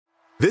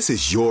This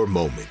is your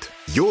moment,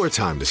 your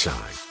time to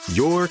shine,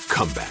 your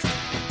comeback.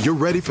 You're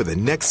ready for the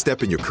next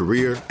step in your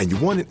career, and you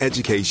want an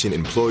education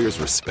employers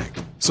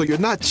respect. So you're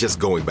not just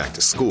going back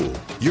to school,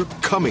 you're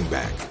coming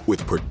back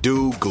with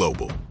Purdue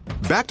Global.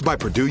 Backed by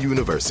Purdue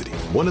University,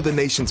 one of the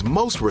nation's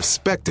most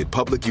respected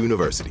public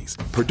universities,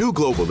 Purdue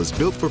Global is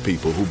built for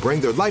people who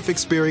bring their life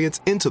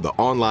experience into the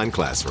online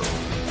classroom.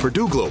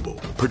 Purdue Global,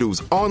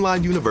 Purdue's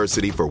online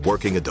university for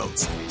working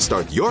adults.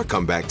 Start your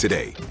comeback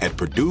today at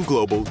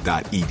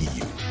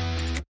purdueglobal.edu.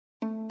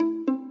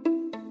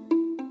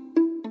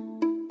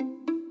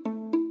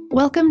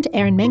 Welcome to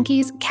Aaron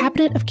Mahnke's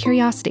Cabinet of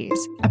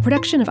Curiosities, a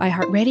production of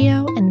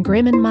iHeartRadio and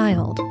Grim and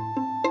Mild.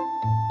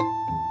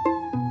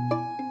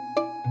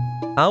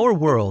 Our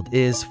world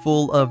is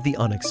full of the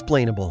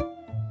unexplainable.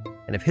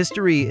 And if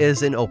history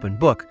is an open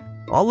book,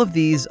 all of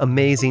these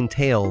amazing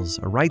tales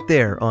are right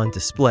there on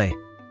display,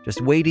 just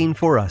waiting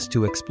for us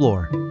to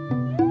explore.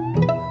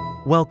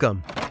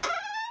 Welcome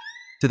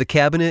to the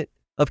Cabinet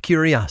of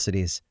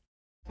Curiosities.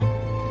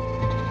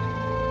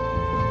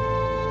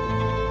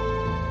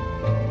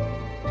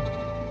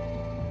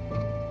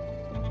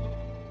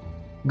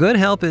 Good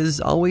help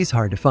is always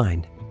hard to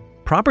find.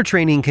 Proper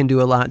training can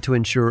do a lot to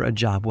ensure a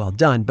job well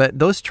done, but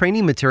those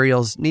training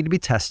materials need to be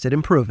tested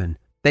and proven.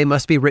 They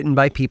must be written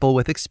by people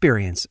with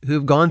experience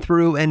who've gone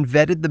through and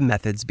vetted the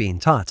methods being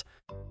taught.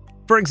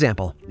 For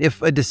example,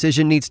 if a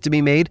decision needs to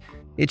be made,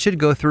 it should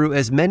go through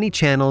as many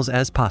channels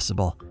as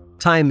possible.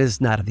 Time is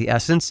not of the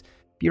essence.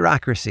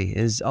 Bureaucracy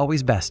is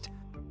always best.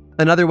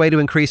 Another way to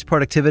increase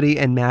productivity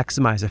and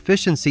maximize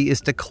efficiency is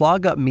to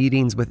clog up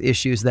meetings with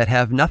issues that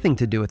have nothing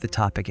to do with the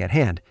topic at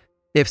hand.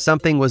 If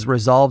something was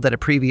resolved at a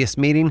previous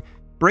meeting,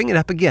 bring it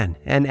up again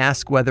and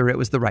ask whether it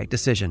was the right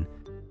decision.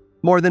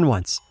 More than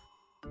once.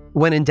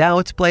 When in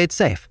doubt, play it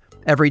safe.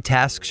 Every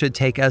task should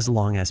take as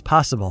long as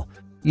possible.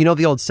 You know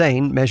the old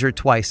saying, measure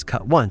twice,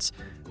 cut once,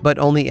 but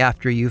only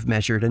after you've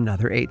measured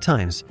another 8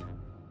 times.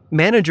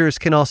 Managers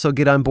can also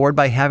get on board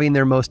by having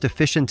their most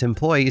efficient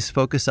employees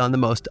focus on the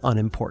most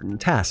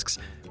unimportant tasks.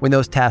 When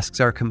those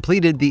tasks are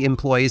completed, the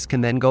employees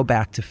can then go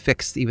back to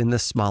fix even the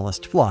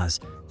smallest flaws.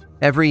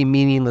 Every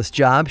meaningless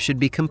job should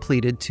be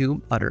completed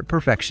to utter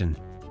perfection.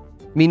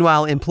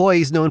 Meanwhile,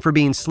 employees known for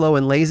being slow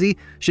and lazy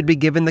should be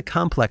given the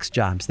complex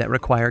jobs that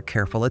require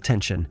careful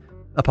attention.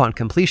 Upon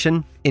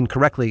completion,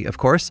 incorrectly of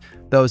course,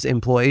 those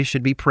employees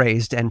should be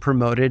praised and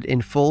promoted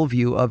in full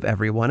view of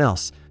everyone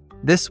else.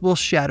 This will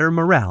shatter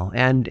morale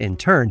and, in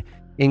turn,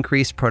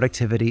 increase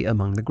productivity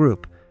among the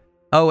group.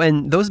 Oh,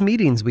 and those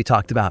meetings we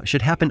talked about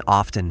should happen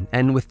often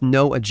and with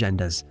no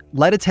agendas.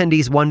 Let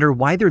attendees wonder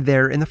why they're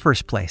there in the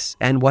first place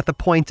and what the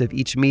point of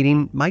each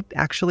meeting might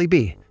actually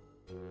be.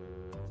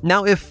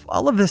 Now, if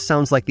all of this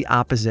sounds like the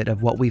opposite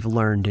of what we've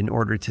learned in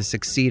order to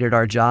succeed at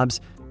our jobs,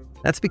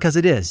 that's because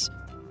it is.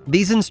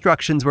 These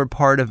instructions were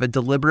part of a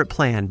deliberate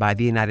plan by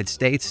the United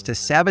States to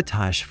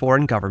sabotage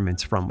foreign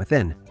governments from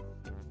within.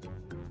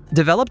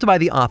 Developed by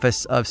the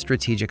Office of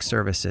Strategic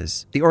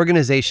Services, the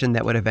organization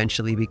that would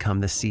eventually become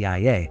the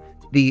CIA,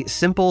 the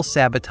Simple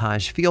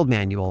Sabotage Field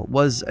Manual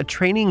was a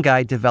training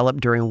guide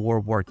developed during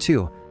World War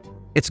II.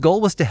 Its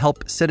goal was to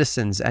help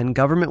citizens and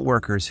government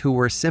workers who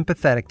were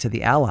sympathetic to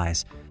the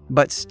Allies,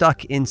 but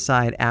stuck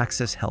inside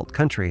Axis-held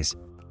countries.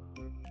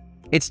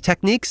 Its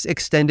techniques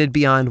extended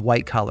beyond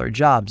white-collar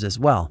jobs as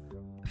well.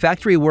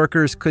 Factory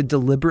workers could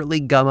deliberately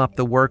gum up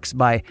the works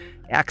by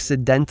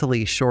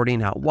accidentally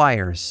shorting out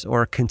wires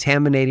or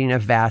contaminating a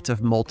vat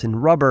of molten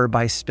rubber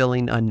by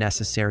spilling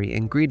unnecessary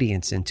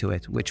ingredients into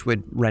it, which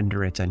would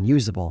render it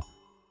unusable.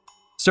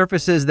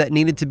 Surfaces that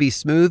needed to be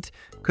smoothed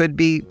could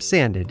be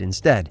sanded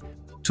instead.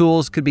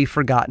 Tools could be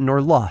forgotten or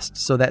lost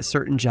so that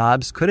certain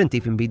jobs couldn't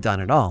even be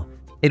done at all.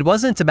 It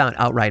wasn't about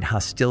outright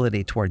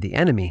hostility toward the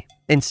enemy.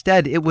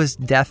 Instead, it was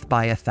death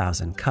by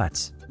 1,000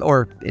 cuts,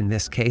 or in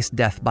this case,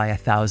 death by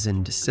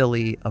 1,000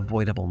 silly,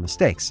 avoidable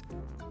mistakes.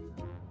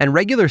 And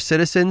regular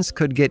citizens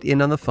could get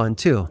in on the fun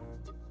too.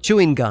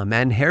 Chewing gum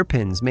and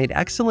hairpins made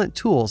excellent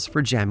tools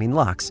for jamming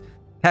locks.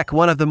 Heck,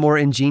 one of the more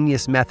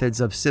ingenious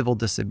methods of civil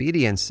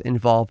disobedience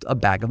involved a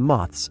bag of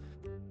moths.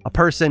 A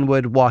person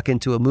would walk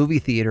into a movie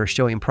theater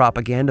showing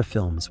propaganda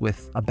films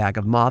with a bag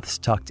of moths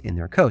tucked in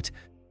their coat.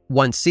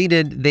 Once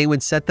seated, they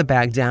would set the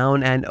bag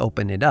down and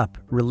open it up,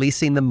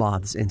 releasing the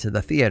moths into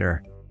the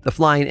theater. The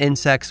flying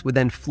insects would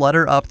then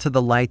flutter up to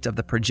the light of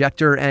the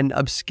projector and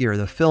obscure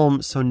the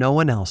film so no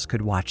one else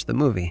could watch the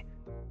movie.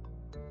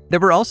 There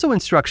were also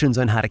instructions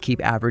on how to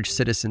keep average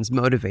citizens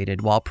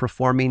motivated while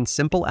performing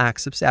simple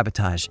acts of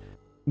sabotage,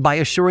 by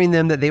assuring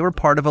them that they were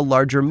part of a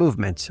larger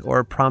movement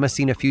or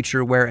promising a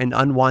future where an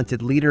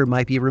unwanted leader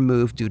might be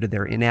removed due to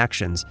their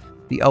inactions.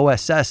 The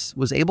OSS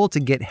was able to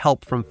get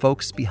help from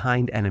folks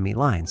behind enemy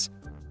lines.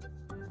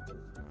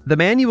 The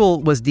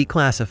manual was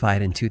declassified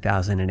in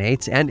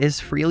 2008 and is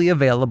freely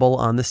available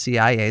on the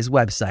CIA's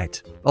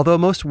website, although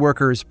most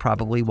workers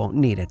probably won't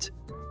need it.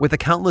 With the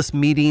countless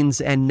meetings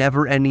and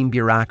never-ending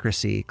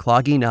bureaucracy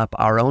clogging up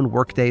our own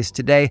workdays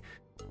today,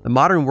 the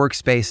modern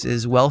workspace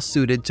is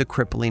well-suited to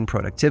crippling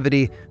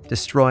productivity,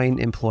 destroying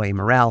employee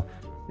morale,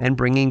 and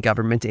bringing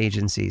government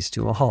agencies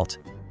to a halt.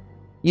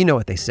 You know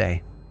what they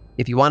say.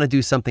 If you want to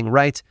do something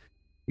right,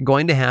 you're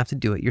going to have to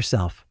do it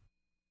yourself.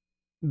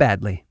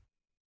 Badly.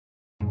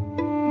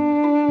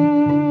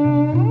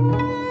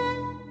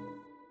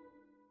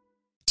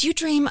 Do you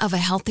dream of a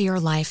healthier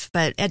life,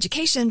 but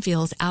education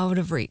feels out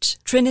of reach?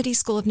 Trinity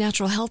School of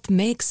Natural Health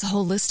makes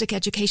holistic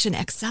education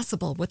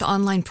accessible with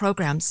online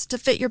programs to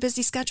fit your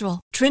busy schedule.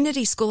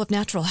 Trinity School of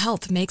Natural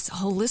Health makes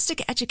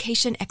holistic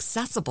education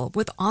accessible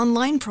with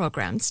online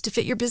programs to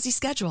fit your busy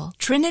schedule.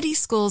 Trinity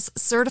School's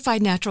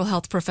Certified Natural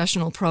Health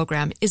Professional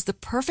Program is the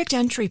perfect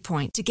entry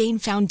point to gain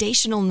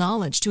foundational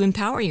knowledge to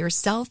empower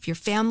yourself, your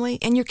family,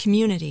 and your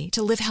community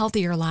to live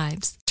healthier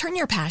lives. Turn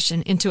your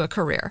passion into a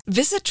career.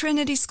 Visit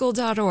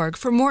trinityschool.org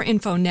for more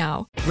info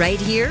now. Right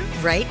here,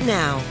 right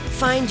now.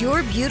 Find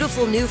your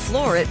beautiful new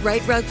floor at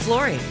Right Rug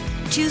Flooring.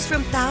 Choose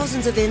from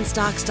thousands of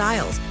in-stock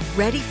styles,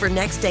 ready for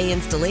next day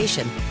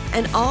installation,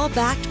 and all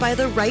backed by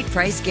the right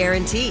price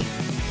guarantee.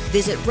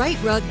 Visit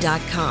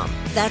rightrug.com.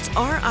 That's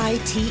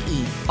RITERUG.com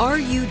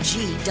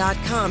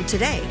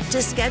today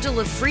to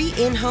schedule a free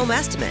in-home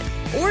estimate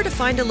or to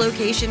find a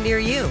location near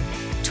you.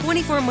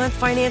 24-month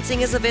financing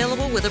is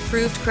available with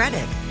approved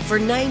credit. For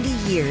 90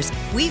 years,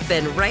 we've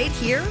been right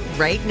here,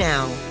 right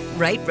now.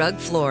 Right Rug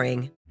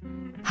Flooring.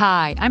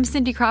 Hi, I'm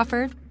Cindy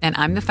Crawford, and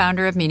I'm the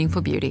founder of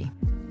Meaningful Beauty.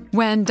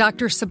 When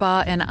Dr.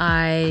 Sabah and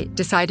I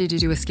decided to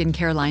do a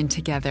skincare line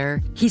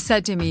together, he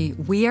said to me,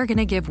 we are going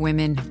to give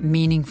women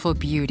meaningful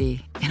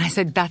beauty. And I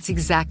said, that's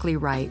exactly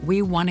right.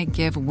 We want to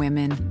give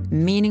women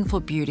meaningful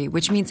beauty,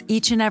 which means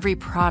each and every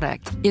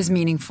product is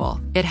meaningful.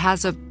 It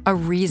has a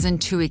reason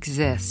to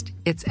exist.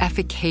 It's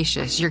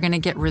efficacious. You're going to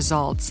get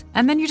results.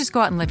 And then you just go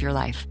out and live your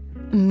life.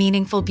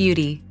 Meaningful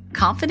Beauty.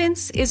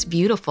 Confidence is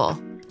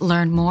beautiful.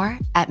 Learn more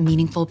at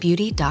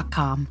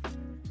meaningfulbeauty.com.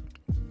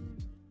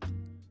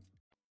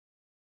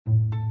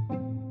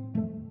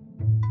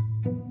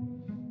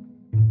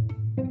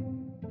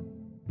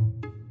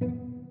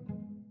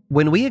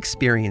 When we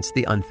experience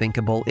the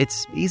unthinkable,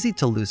 it's easy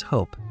to lose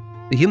hope.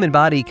 The human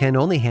body can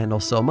only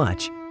handle so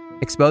much.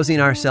 Exposing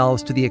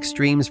ourselves to the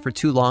extremes for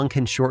too long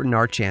can shorten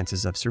our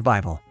chances of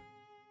survival.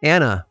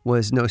 Anna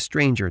was no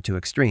stranger to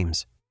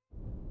extremes.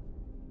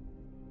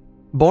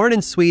 Born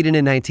in Sweden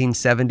in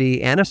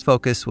 1970, Anna's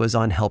focus was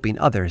on helping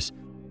others.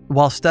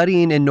 While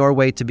studying in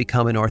Norway to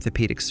become an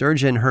orthopedic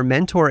surgeon, her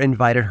mentor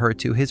invited her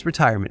to his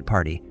retirement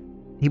party.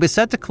 He was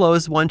set to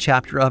close one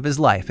chapter of his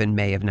life in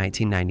May of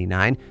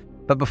 1999,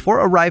 but before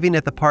arriving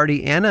at the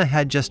party, Anna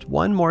had just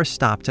one more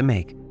stop to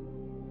make.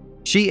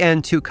 She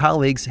and two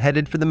colleagues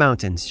headed for the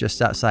mountains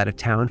just outside of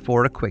town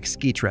for a quick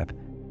ski trip.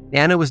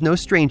 Anna was no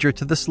stranger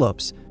to the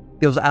slopes.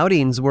 Those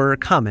outings were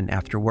common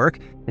after work,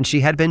 and she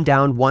had been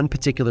down one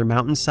particular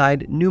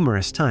mountainside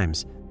numerous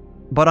times.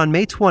 But on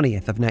May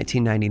 20th of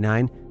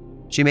 1999,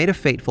 she made a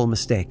fateful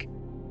mistake.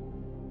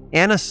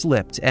 Anna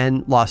slipped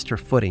and lost her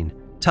footing,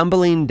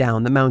 tumbling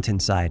down the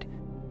mountainside.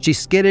 She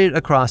skidded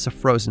across a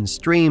frozen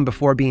stream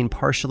before being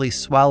partially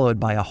swallowed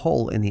by a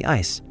hole in the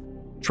ice.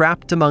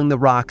 Trapped among the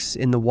rocks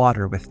in the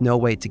water with no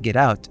way to get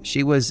out,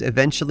 she was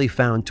eventually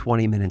found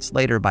 20 minutes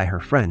later by her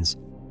friends.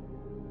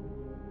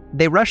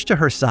 They rushed to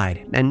her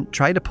side and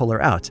tried to pull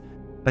her out,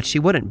 but she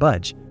wouldn't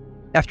budge.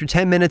 After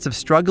 10 minutes of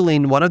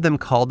struggling, one of them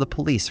called the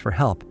police for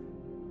help.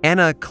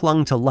 Anna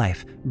clung to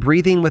life,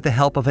 breathing with the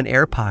help of an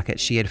air pocket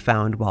she had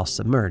found while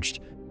submerged.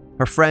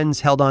 Her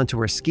friends held onto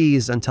her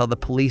skis until the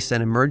police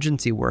and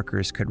emergency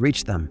workers could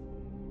reach them.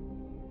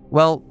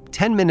 Well,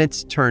 10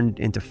 minutes turned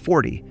into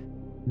 40.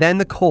 Then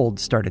the cold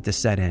started to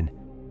set in.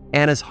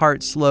 Anna's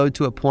heart slowed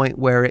to a point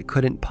where it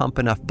couldn't pump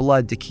enough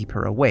blood to keep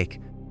her awake.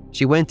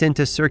 She went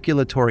into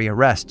circulatory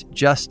arrest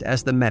just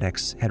as the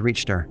medics had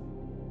reached her.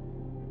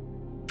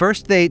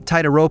 First, they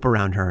tied a rope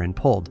around her and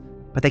pulled,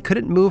 but they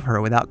couldn't move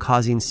her without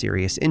causing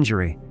serious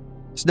injury.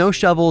 Snow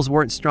shovels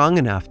weren't strong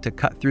enough to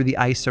cut through the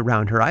ice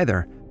around her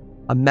either.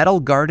 A metal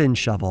garden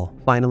shovel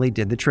finally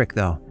did the trick,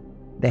 though.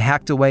 They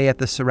hacked away at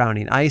the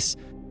surrounding ice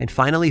and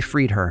finally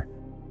freed her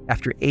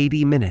after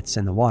 80 minutes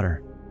in the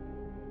water.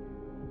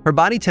 Her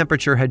body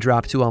temperature had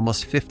dropped to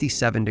almost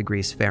 57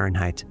 degrees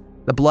Fahrenheit.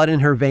 The blood in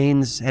her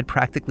veins had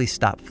practically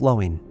stopped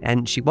flowing,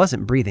 and she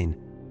wasn't breathing.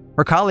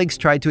 Her colleagues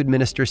tried to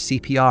administer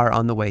CPR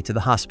on the way to the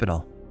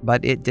hospital,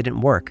 but it didn't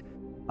work.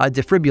 A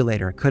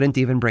defibrillator couldn't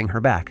even bring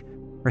her back.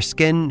 Her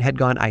skin had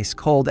gone ice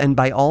cold, and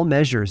by all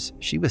measures,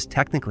 she was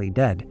technically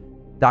dead.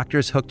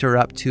 Doctors hooked her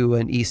up to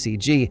an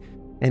ECG,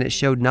 and it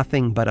showed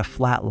nothing but a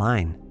flat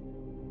line.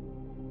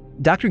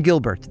 Dr.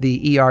 Gilbert,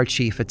 the ER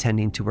chief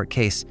attending to her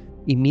case,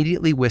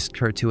 immediately whisked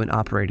her to an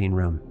operating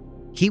room.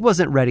 He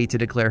wasn't ready to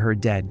declare her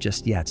dead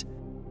just yet.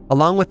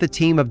 Along with a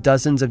team of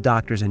dozens of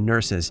doctors and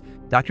nurses,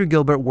 Dr.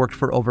 Gilbert worked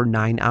for over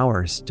 9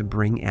 hours to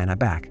bring Anna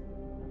back.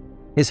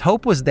 His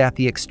hope was that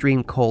the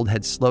extreme cold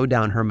had slowed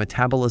down her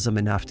metabolism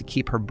enough to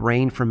keep her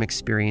brain from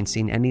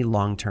experiencing any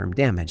long-term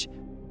damage.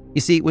 You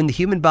see, when the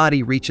human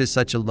body reaches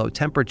such a low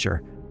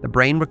temperature, the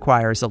brain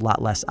requires a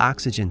lot less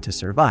oxygen to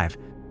survive.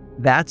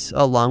 That,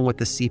 along with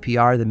the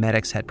CPR the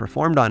medics had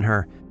performed on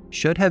her,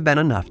 should have been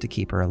enough to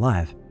keep her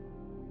alive.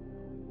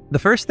 The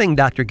first thing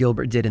Dr.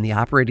 Gilbert did in the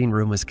operating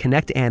room was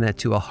connect Anna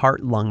to a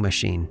heart-lung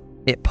machine.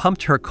 It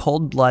pumped her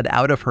cold blood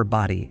out of her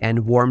body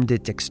and warmed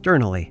it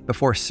externally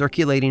before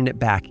circulating it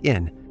back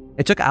in.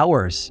 It took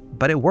hours,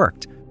 but it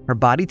worked. Her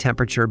body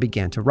temperature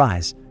began to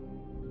rise.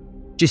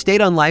 She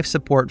stayed on life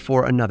support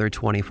for another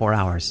 24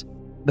 hours.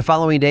 The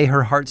following day,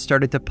 her heart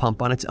started to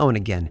pump on its own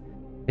again.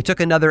 It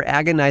took another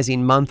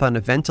agonizing month on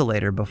a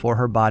ventilator before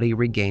her body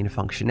regained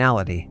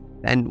functionality.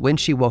 And when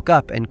she woke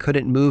up and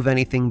couldn't move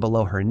anything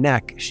below her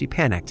neck, she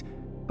panicked.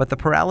 But the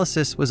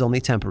paralysis was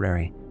only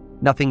temporary,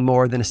 nothing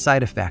more than a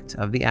side effect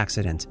of the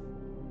accident.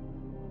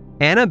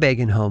 Anna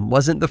Begenholm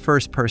wasn't the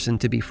first person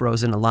to be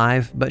frozen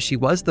alive, but she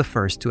was the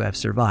first to have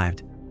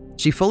survived.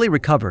 She fully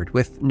recovered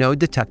with no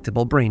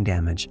detectable brain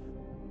damage.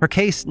 Her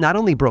case not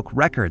only broke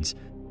records,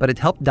 but it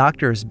helped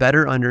doctors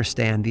better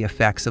understand the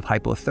effects of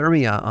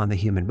hypothermia on the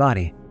human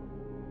body.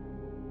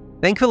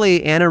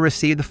 Thankfully, Anna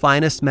received the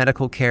finest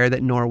medical care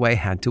that Norway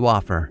had to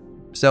offer.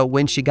 So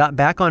when she got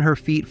back on her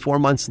feet 4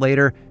 months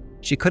later,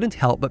 she couldn't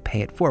help but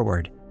pay it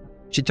forward.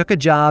 She took a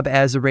job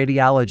as a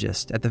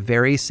radiologist at the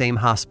very same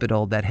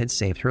hospital that had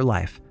saved her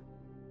life.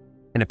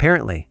 And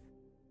apparently,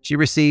 she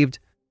received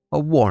a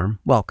warm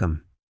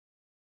welcome.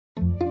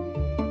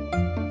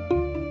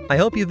 I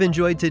hope you've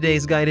enjoyed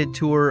today's guided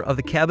tour of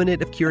the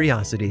Cabinet of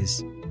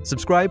Curiosities.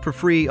 Subscribe for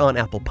free on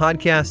Apple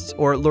Podcasts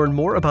or learn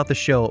more about the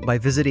show by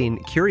visiting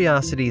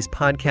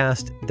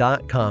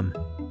curiositiespodcast.com.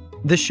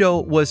 This show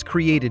was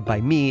created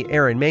by me,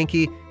 Aaron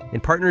Mahnke, in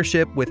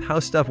partnership with How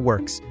Stuff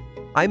Works.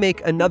 I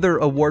make another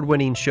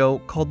award-winning show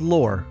called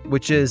Lore,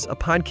 which is a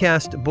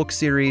podcast, book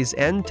series,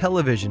 and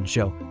television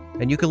show,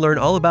 and you can learn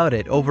all about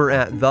it over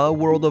at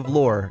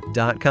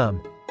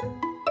theworldoflore.com.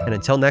 And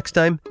until next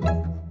time,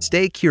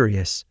 stay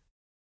curious.